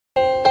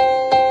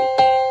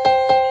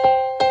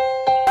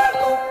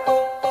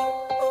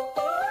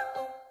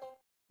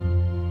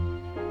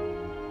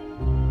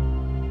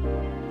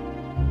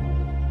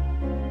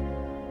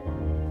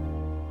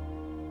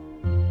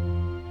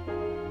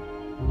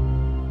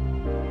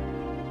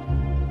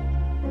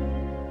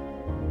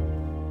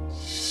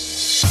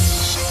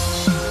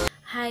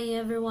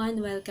everyone,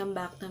 welcome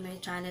back to my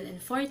channel,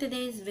 and for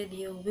today's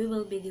video, we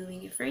will be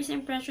doing a first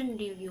impression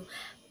review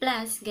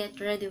plus get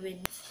ready with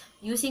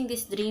using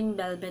this Dream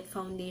Velvet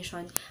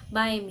Foundation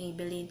by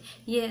Maybelline.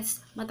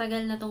 Yes,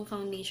 matagal na tong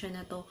foundation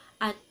na to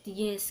at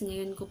yes,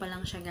 ngayon ko pa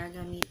lang siya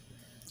gagamit.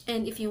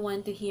 And if you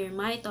want to hear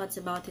my thoughts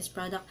about this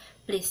product,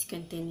 please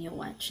continue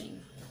watching.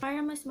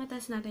 Para mas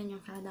matas natin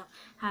yung product,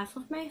 half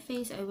of my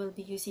face I will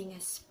be using a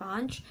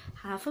sponge,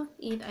 half of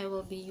it I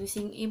will be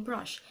using a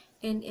brush.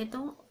 And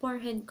itong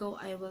forehead ko,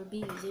 I will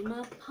be using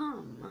my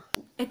palm.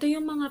 Ito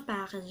yung mga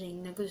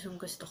packaging na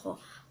gustong-gusto ko.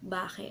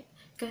 Bakit?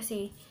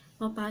 Kasi,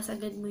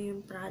 mapasagad mo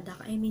yung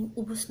product. I mean,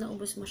 ubos na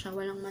ubos mo siya.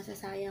 Walang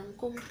masasayang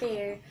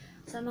compare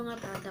sa mga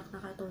product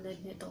na katulad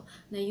nito.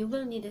 Na you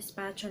will need a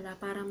spatula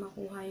para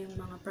makuha yung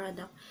mga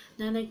product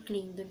na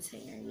nag-cling dun sa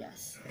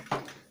areas.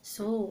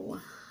 So,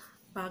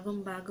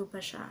 bagong-bago pa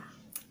siya.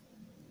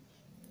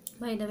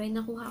 By the way,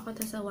 nakuha ko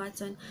to sa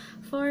Watson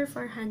for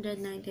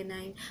 $499.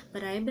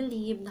 But I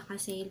believe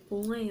naka-sale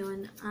po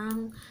ngayon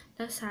ang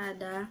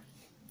Lazada.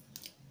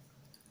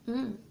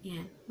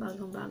 Yan.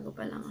 Bagong-bago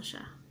pa lang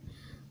siya.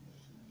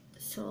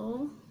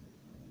 So,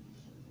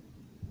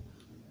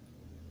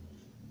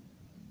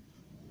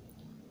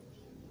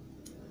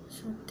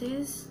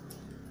 this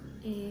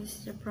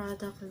is the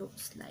product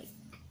looks like.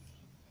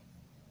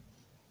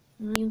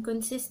 Yung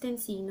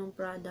consistency ng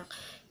product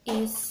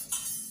is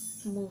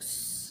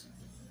mousse,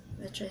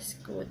 which is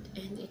good,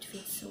 and it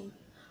feels so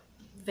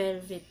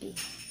velvety.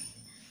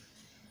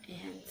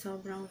 Ayan,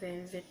 sobrang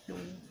velvet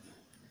ng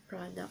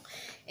product.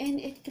 And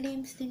it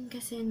claims din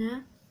kasi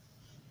na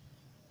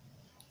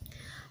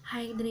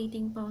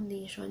hydrating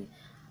foundation.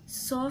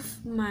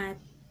 Soft,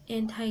 matte,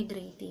 and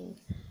hydrating.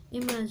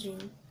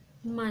 Imagine,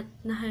 matte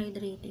na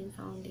hydrating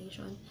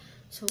foundation.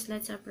 So,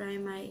 let's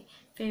apply my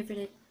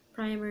favorite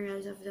primer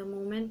as of the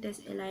moment.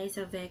 This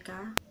Eliza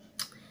Vega.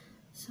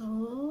 So,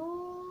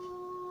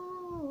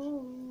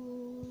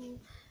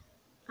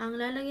 ang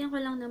lalagyan ko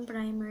lang ng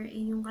primer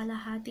ay yung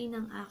kalahati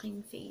ng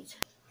aking face.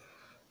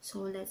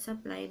 So, let's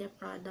apply the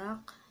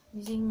product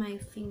using my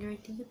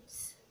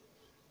fingertips.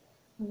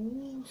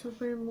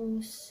 Super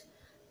mousse.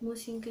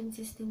 Mousse yung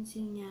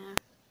consistency niya.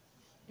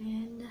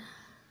 And,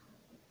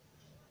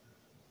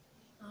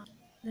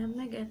 let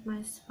me get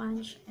my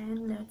sponge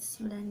and let's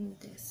blend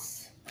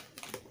this.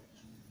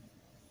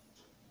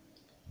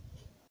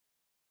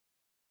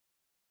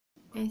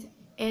 And,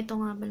 eto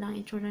nga ba lang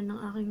itsura ng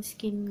aking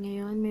skin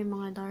ngayon. May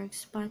mga dark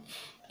spot.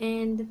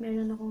 And,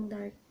 meron akong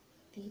dark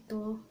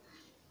dito.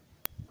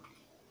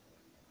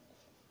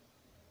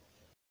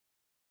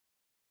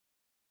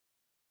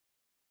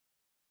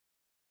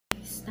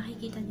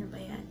 Nakikita nyo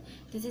ba yan?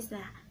 This is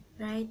the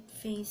right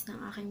face ng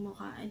aking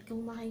mukha. And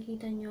kung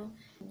makikita nyo,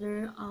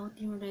 blur out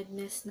yung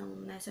redness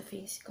ng nasa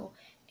face ko.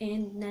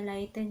 And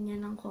nalighten niya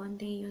ng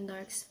konti yung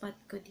dark spot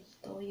ko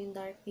dito. Yung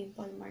dark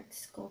pimple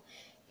marks ko.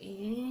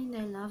 And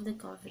I love the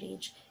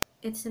coverage.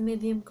 It's a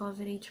medium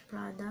coverage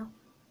product.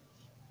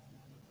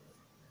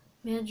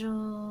 Medyo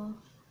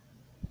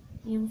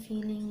yung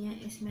feeling niya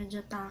is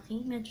medyo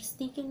tacky. Medyo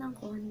sticky ng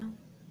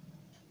konti.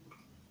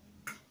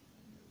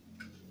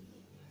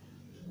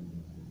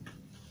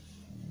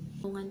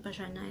 Tungan pa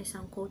siya na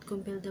isang coat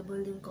kung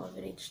buildable yung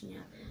coverage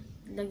niya.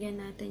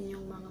 Lagyan natin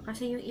yung mga,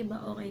 kasi yung iba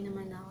okay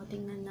naman ako.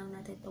 Tingnan lang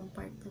natin tong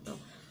part na to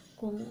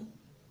kung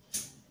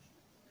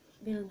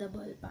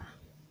buildable pa.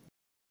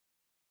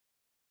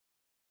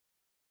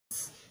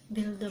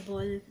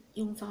 Buildable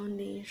yung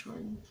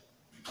foundation.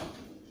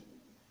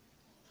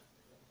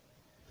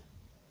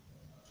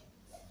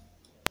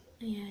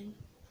 Ayan.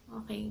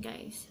 Okay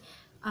guys.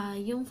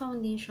 Yung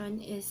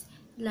foundation is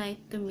light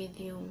to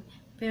medium.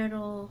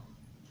 Pero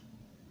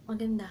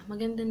maganda.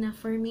 Maganda na.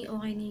 For me,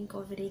 okay na yung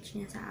coverage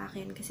niya sa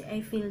akin. Kasi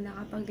I feel na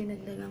kapag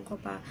dinagdagan ko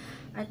pa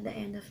at the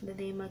end of the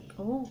day,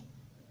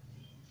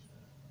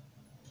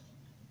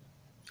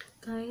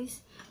 guys,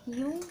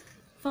 yung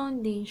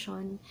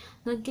foundation,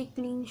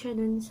 nagkikling siya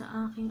dun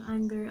sa aking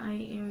under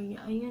eye area.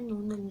 Ayan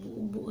o,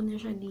 nagbuo-buo na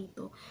siya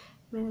dito.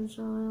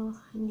 Medyo,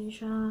 hindi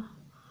siya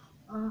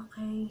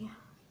okay.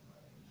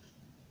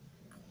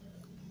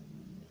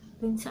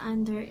 Dun sa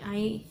under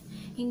eye,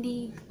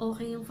 hindi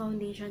okay yung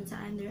foundation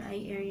sa under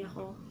eye area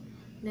ko.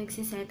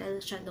 Nagsisettle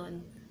siya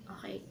dun.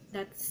 Okay,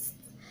 that's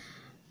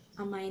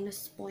a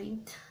minus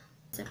point.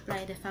 Let's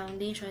apply the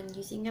foundation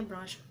using a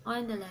brush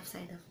on the left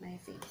side of my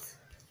face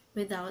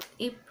without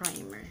a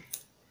primer.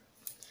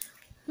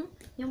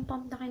 Yung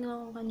pump na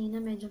kinuha ko kanina,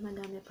 medyo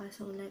madami pa.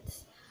 So,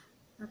 let's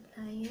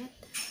apply it.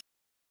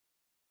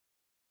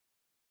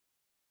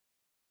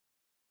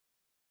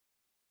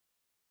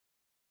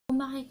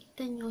 Kung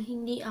makikita nyo,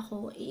 hindi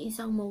ako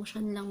iisang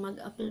motion lang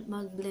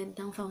mag-blend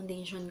ng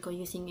foundation ko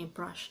using a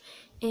brush.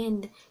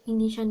 And,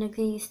 hindi siya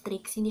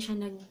nag-streaks, hindi siya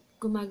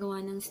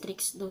gumagawa ng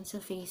streaks doon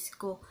sa face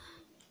ko.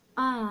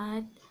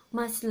 At,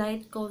 mas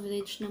light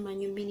coverage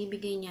naman yung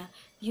binibigay niya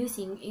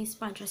using a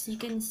sponge. As you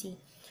can see,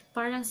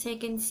 parang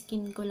second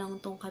skin ko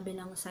lang tong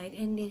kabilang side.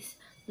 And this,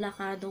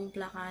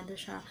 plakadong-plakado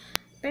siya.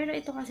 Pero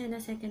ito kasi na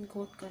second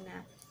coat ko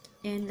na.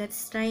 And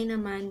let's try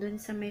naman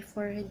dun sa may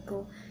forehead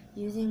ko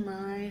using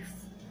my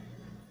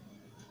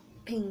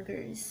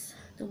fingers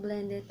to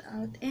blend it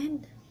out.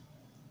 And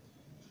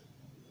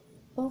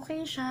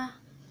okay siya.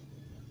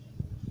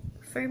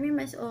 For me,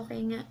 mas okay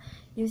nga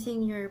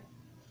using your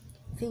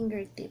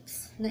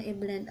fingertips na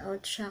i-blend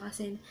out siya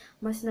kasi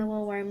mas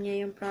nawawarm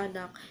niya yung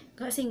product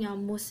kasi nga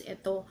mousse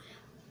ito.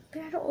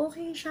 Pero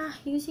okay siya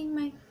using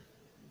my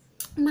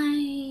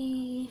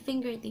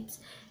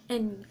fingertips.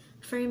 And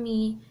for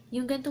me,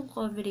 yung gantong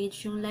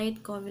coverage, yung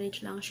light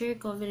coverage lang, sheer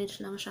coverage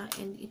lang siya,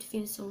 and it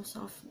feels so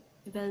soft,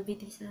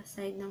 velvety sa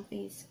side ng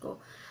face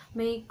ko.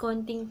 May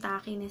konting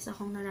tackiness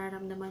akong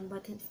nararamdaman,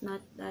 but it's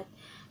not that.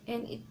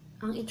 And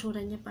ang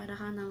itsura niya para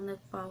ka nang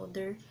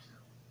nag-powder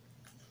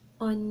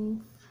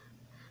on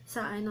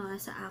sa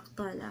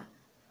actual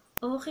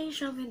Okay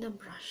siya with a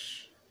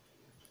brush.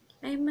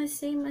 I must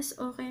say, mas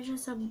okay siya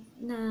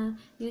na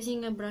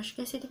using a brush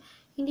kasi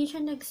hindi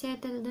siya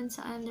nag-settle dun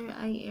sa under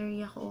eye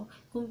area ko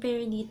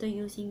compare dito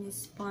using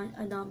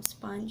a damp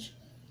sponge.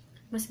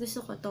 Mas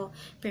gusto ko to.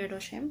 Pero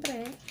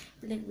syempre,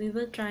 we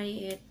will try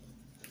it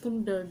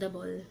kung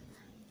buildable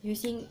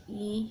using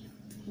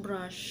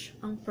brush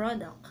ang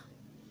product.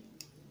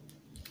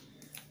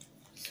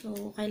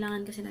 So,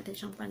 kailangan kasi natin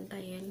siyang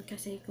pantayin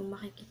kasi kung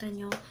makikita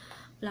nyo,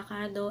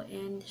 plakado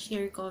and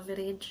sheer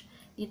coverage.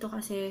 Dito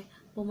kasi,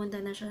 pumunta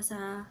na siya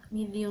sa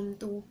medium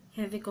to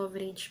heavy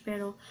coverage.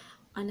 Pero,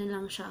 ano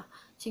lang siya,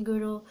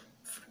 siguro,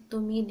 to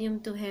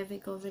medium to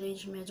heavy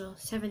coverage, medyo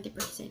 70%.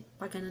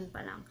 Pag ganun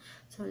pa lang.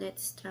 So,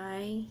 let's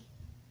try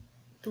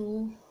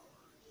to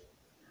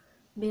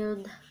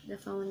build the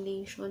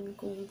foundation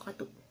kung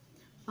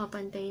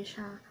papantay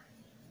siya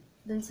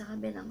dun sa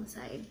kabilang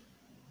side.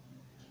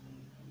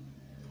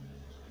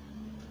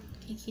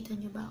 Kikita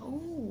nyo ba?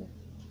 Oh!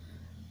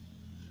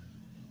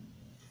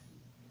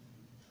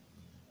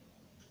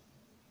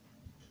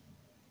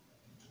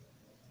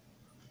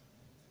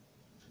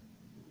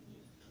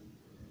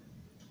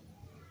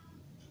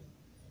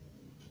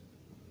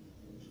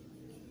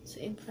 So,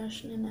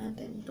 i-brush na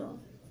natin to.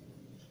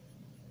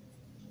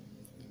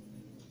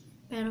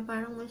 Pero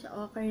parang mas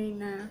okay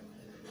na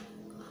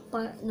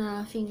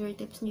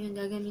fingertips nyo yung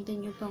gagamitin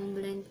nyo pang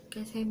blend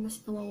kasi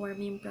mas nawawarm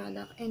yung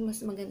product and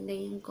mas maganda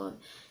yung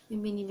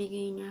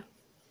binibigay niya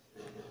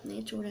na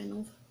itsura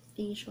ng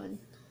foundation.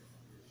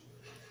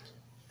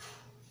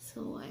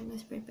 So, I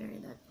must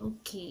prepare that.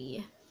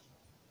 Okay.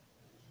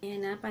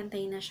 Ayan na,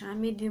 pantay na siya.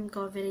 Medium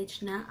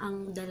coverage na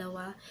ang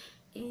dalawa.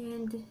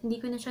 And, hindi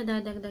ko na siya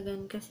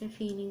dadagdagan kasi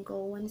feeling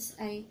ko once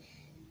I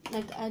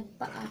nag-add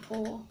pa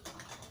ako,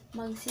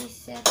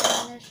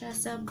 magsisettle na siya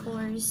sa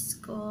pores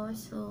ko.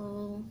 So,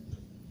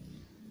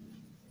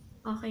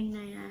 okay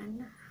na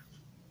yan.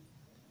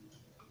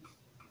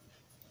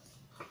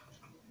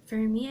 For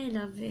me, I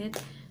love it.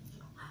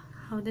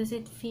 How does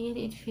it feel?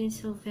 It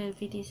feels so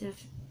velvety sa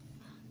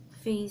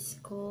face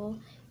ko.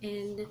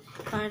 And,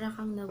 para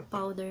kang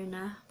nag-powder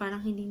na.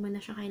 Parang hindi mo na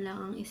siya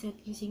kailangang iset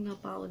using a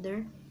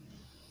powder.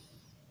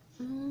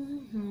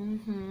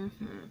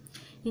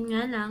 Yun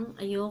nga lang,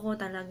 ayoko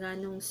talaga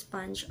nung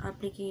sponge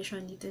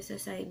application dito sa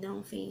side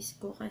ng face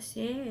ko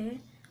kasi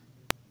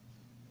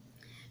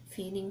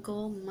feeling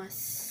ko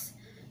mas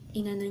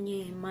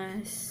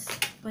mas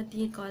what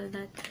do you call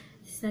that,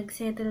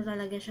 nag-settle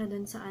talaga siya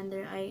dun sa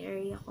under eye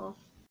area ko.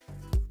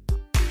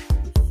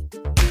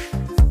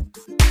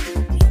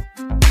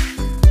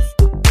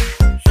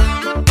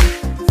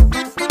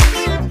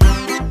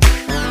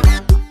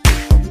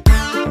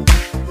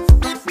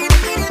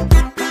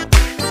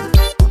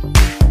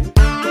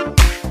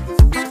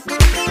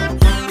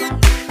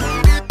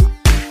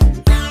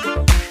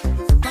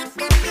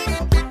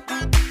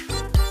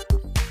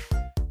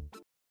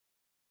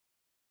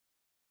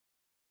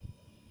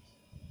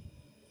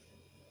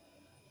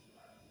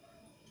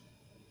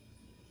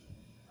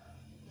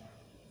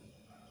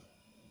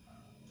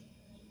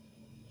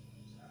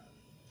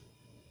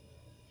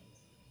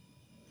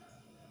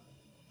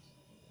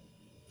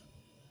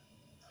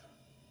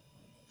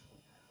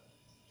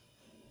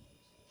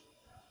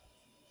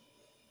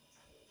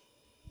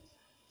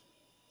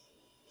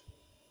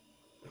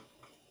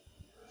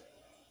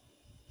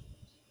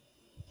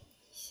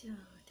 So,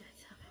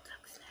 that's how it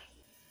looks like.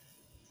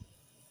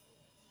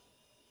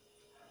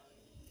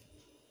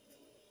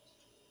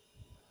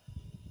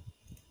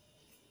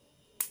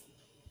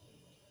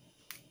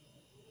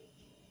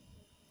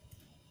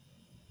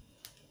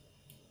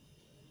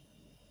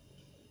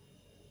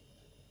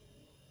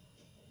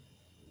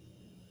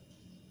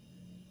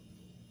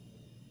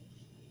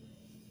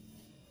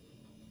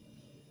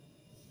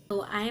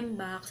 So, I'm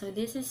back. So,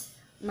 this is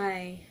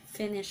my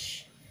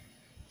finished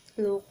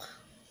look.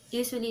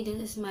 Usually, this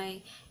is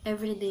my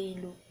everyday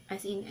look.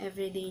 As in,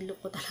 everyday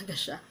look ko talaga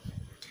siya.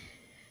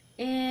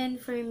 And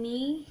for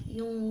me,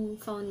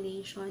 yung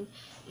foundation,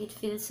 it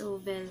feels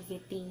so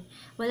velvety.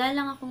 Wala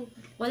lang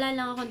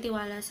akong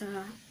tiwala sa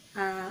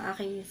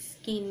aking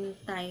skin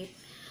type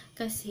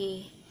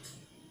kasi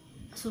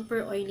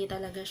super oily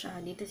talaga siya.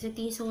 Dito sa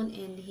T-zone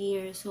and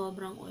here,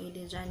 sobrang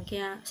oily dyan.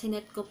 Kaya,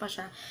 sinet ko pa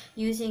siya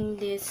using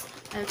this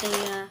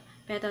Altea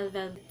Petal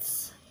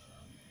Velvets.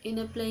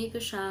 In-apply ko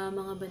siya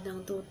mga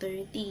bandang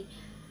 2:30.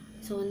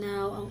 So,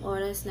 now, ang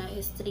oras na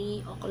is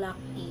 3 o'clock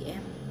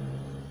p.m.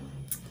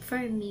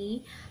 For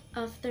me,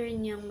 after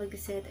niyang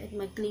mag-set at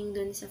mag-cling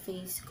dun sa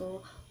face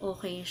ko,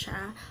 okay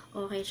siya.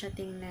 Okay siya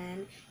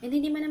tingnan. And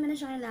hindi man naman na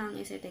siya kailangang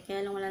iset eh.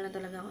 Kaya lang wala lang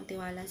talaga akong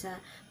tiwala sa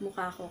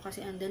mukha ko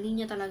kasi ang dali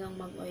niya talagang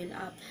mag-oil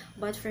up.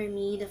 But for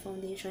me, the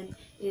foundation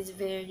is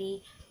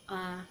very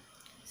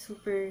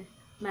super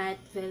matte,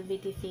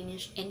 velvety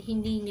finish, and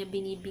hindi niya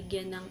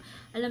binibigyan ng,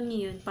 alam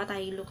niyo yun,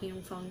 patay look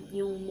yung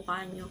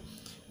mukha niyo.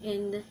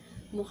 And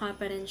mukha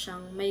pa rin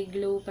siyang, may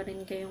glow pa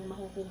rin kayong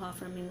makukuha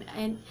from him,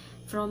 and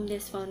from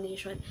this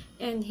foundation.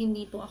 And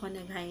hindi po ako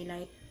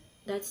nag-highlight.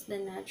 That's the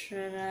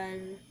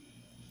natural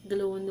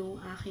glow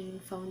nung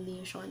aking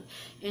foundation.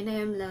 And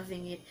I am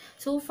loving it.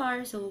 So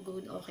far, so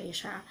good. Okay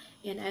siya.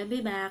 And I'll be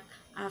back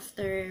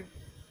after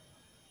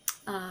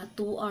 2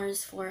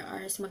 hours, 4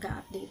 hours,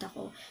 mag-update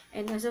ako.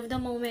 And as of the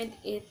moment,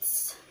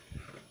 it's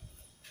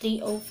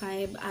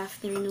 3:05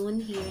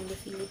 afternoon here in the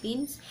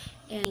Philippines.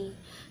 And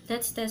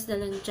let's test the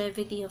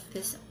longevity of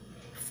this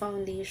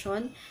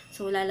foundation.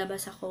 So,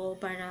 lalabas ako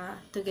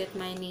para to get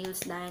my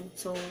nails done.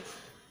 So,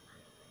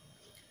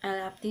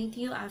 I'll update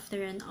you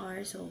after an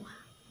hour. So,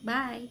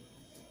 bye!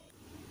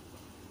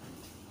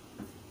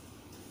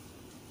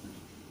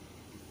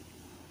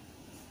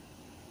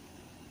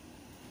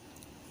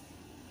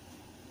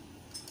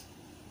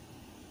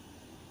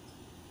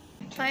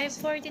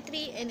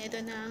 (5:43) and ito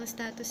na ang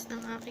status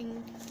ng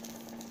aking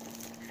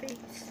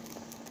face.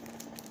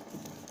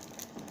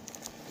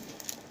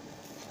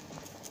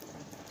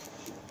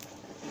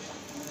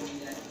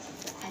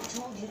 I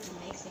told you to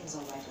make things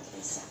all right with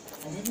Lisa.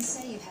 I didn't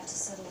say you had to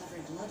settle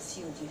every blood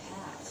feud you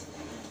have.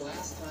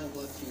 Last time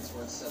blood feuds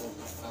weren't settled,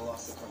 I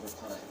lost the cover of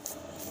time.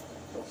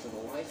 But for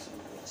the life of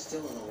me, I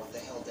still don't know what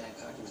the hell Dan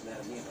Cocky was mad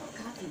at me about.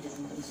 Cocky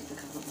didn't lose you the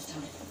cover of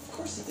time. Of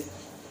course he did.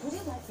 Would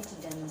you like me to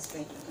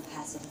demonstrate your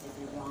capacity to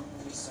be wrong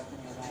when you're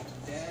certain you're right?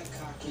 Dan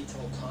Cocky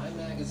told Time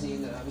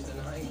magazine that I was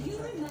denying. Do you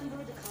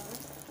remember the cover?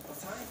 Of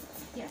Time?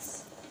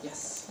 Yes.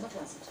 Yes. What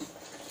was it?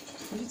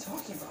 What are you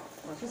talking about?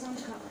 What was on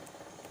the cover?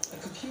 A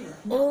computer.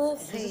 No,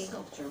 it was Okay. a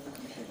sculpture of a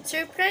computer. It was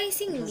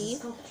Surprisingly,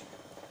 a sculpture.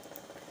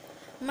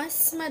 mas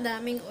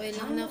madaming oil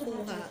ang Time would have to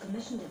nakuha have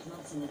commissioned it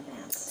months in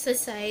advance. sa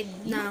side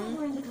You ng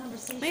were in the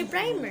conversation may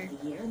primer. for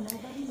the year,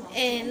 nobody lost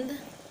And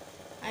it.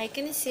 I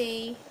can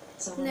say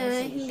So when I na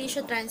say you hindi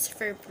should siya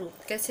transfer proof.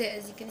 Kasi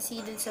as you can see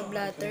dun sa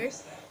blatter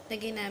na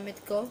ginamit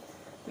ko,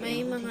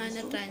 may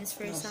mga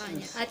na-transfer sa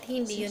kanya. At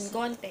hindi yun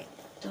konti.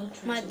 Don't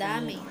try to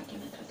Madami. win an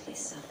argument with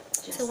Lisa.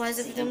 Just So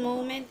as of say the you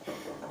won. moment,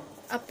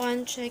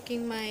 upon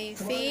checking my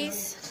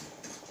face,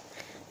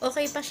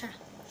 okay pa siya.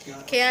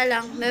 Kaya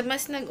lang,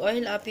 mas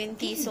nag-oil up yung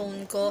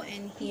T-zone ko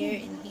and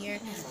here.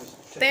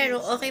 Pero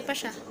okay pa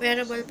siya.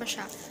 Wearable pa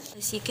siya.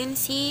 As you can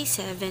see,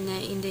 7 na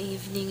in the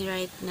evening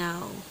right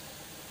now.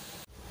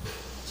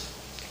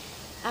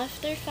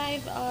 After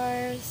 5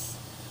 hours,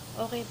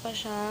 okay pa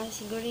siya.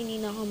 Siguro hindi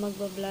na ako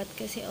magbablot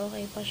kasi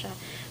okay pa siya.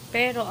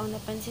 Pero ang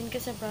napansin ko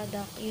sa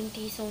product, yung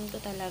T-zone ko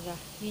talaga.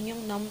 Yun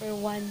yung number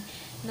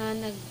 1 na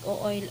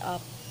nag-oil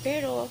up.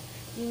 Pero,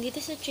 yung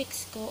dito sa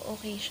cheeks ko,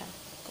 okay siya.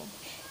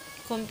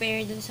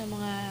 Compare dun sa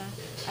mga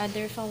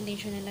other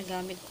foundation na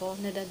nagamit ko,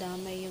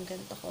 nadadamay yung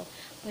ganito ko.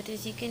 But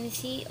as you can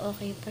see,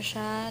 okay pa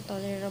siya.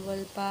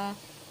 Tolerable pa.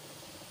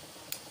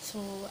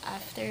 So,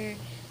 after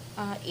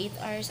 8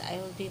 hours,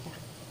 I will be back.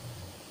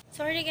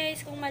 Sorry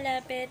guys kung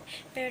malapit,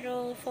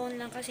 pero phone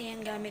lang kasi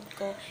yung gamit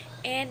ko.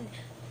 And,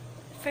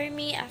 for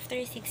me, after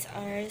 6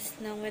 hours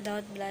nang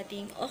without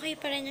blotting, okay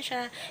pa rin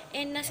siya.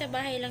 And nasa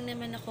bahay lang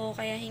naman ako,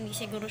 kaya hindi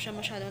siguro siya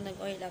masyadong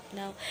nag-oil up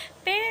now.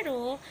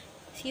 Pero,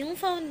 yung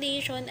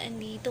foundation,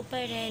 andito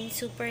pa rin.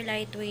 Super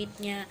lightweight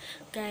niya.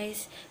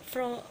 Guys,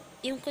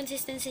 yung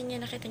consistency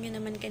niya, nakita nyo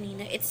naman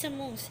kanina, it's the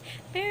most.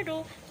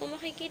 Pero, kung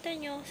makikita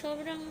nyo,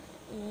 sobrang,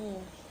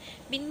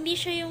 hindi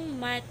siya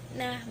yung matte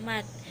na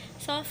matte.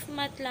 Soft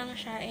matte lang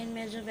siya and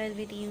medyo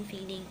velvety yung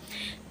feeling.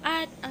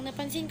 At, ang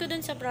napansin ko dun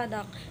sa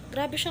product,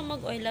 grabe siyang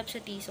mag-oil up sa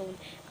T-zone.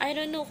 I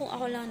don't know kung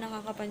ako lang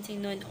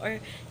nakakapansin nun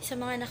or sa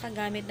mga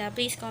nakagamit na,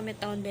 please comment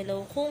down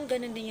below kung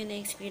ganun din yung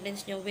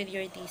na-experience nyo with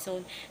your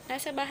T-zone.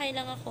 Nasa bahay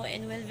lang ako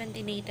and well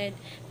ventilated,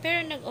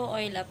 pero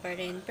nag-o-oil up pa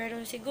rin.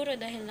 Pero siguro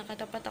dahil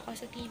nakatapat ako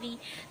sa TV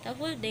the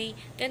whole day,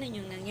 ganun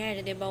yung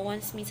nangyari. Diba?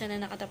 Once minsan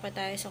na nakatapat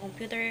tayo sa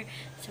computer,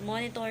 sa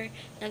monitor,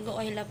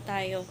 nag-o-oil up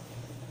tayo.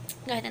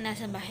 Kahit na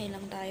nasa bahay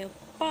lang tayo.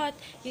 But,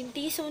 yung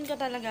T-zone ko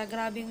talaga,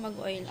 grabing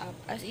mag-oil up.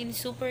 As in,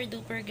 super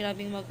duper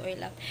grabing mag-oil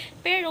up.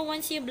 Pero,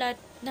 once you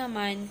blot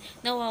naman,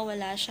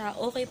 nawawala siya.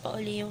 Okay pa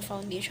uli yung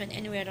foundation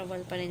and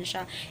wearable pa rin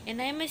siya. And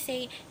I must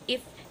say,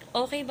 if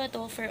okay ba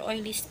to for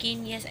oily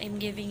skin, yes, I'm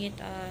giving it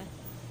a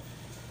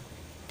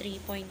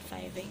 3.5,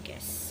 I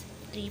guess.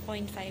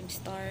 3.5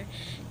 star.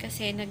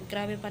 Kasi,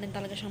 naggrabe pa rin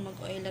talaga siyang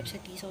mag-oil up sa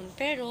T-zone.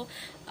 Pero,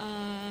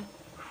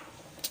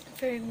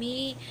 for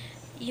me,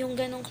 yung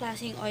ganong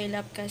klaseng oil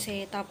up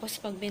kasi, tapos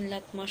pag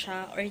binlat mo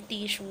siya, or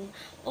tissue,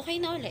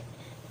 okay na ulit.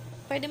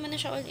 pwede mo na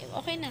siya ulit,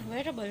 okay na,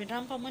 wearable,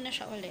 rampa mo na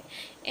siya ulit.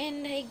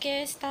 And I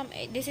guess,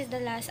 this is the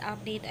last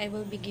update I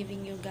will be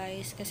giving you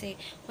guys, kasi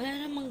wala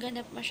namang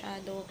ganap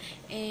masyado,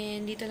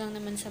 and dito lang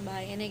naman sa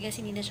bahay, and I guess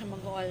hindi na siya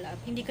mag-all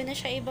up, hindi ko na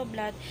siya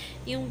ibablat.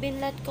 Yung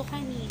binlat ko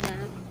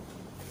kanina,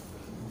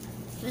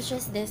 which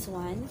is this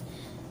one,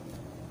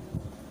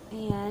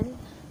 ayan,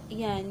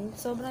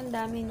 sobrang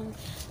dami nung,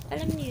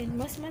 alam niyo yun,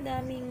 mas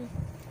madaming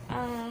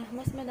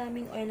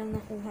oil ang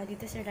nakuha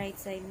dito sa right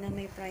side na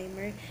may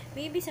primer.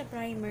 Maybe sa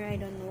primer, I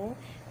don't know.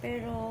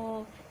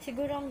 Pero,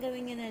 siguro ang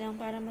gawin nyo na lang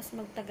para mas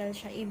magtagal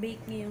siya.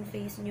 I-bake nyo yung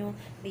face nyo.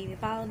 Baby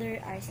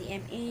powder,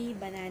 RCMA,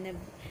 banana,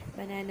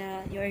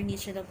 your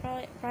Nichido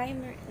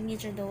primer,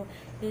 Nichido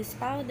loose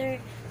powder.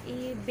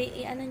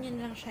 Ano nyo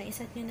na lang siya,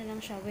 iset nyo na lang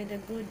siya with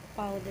a good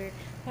powder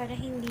para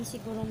hindi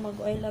siguro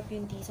mag-oil up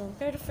yung T-zone.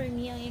 Pero for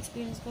me, ang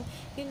experience ko,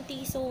 yung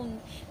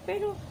T-zone.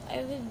 Pero, I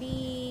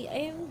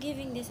am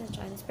giving this a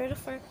chance. Pero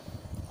for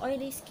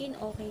oily skin,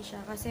 okay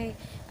siya. Kasi,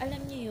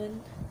 alam niyo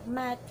yun,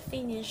 matte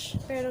finish,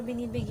 pero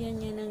binibigyan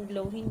niya ng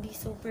glow. Hindi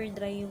super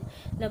dry yung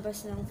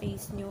labas ng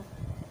face nyo.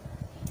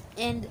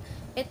 And,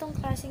 itong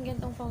klaseng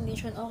ganitong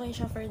foundation, okay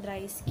siya for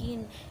dry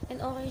skin. And,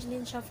 okay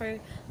din siya for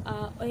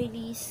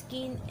oily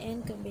skin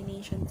and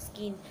combination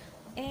skin.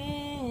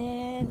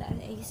 And,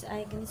 as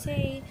I can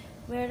say,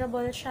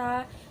 wearable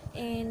siya.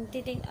 And,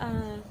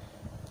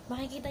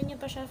 makikita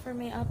niyo pa siya for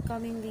my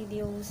upcoming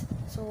videos.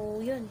 So,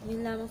 yun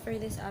lamang for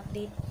this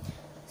update.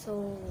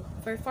 So,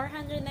 for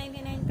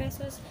 499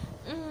 pesos,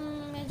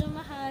 medyo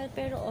mahal,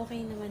 pero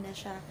okay naman na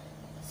siya.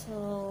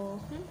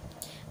 So,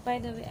 by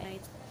the way,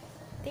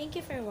 thank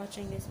you for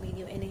watching this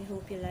video, and I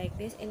hope you like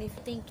this. And if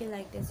you think you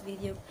like this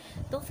video,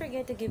 don't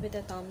forget to give it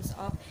a thumbs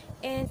up.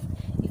 And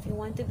if you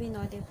want to be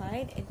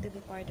notified and to be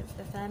part of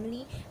the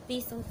family,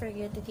 please don't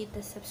forget to hit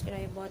the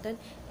subscribe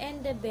button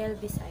and the bell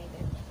beside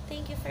it.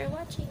 Thank you for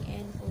watching,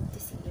 and hope to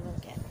see you.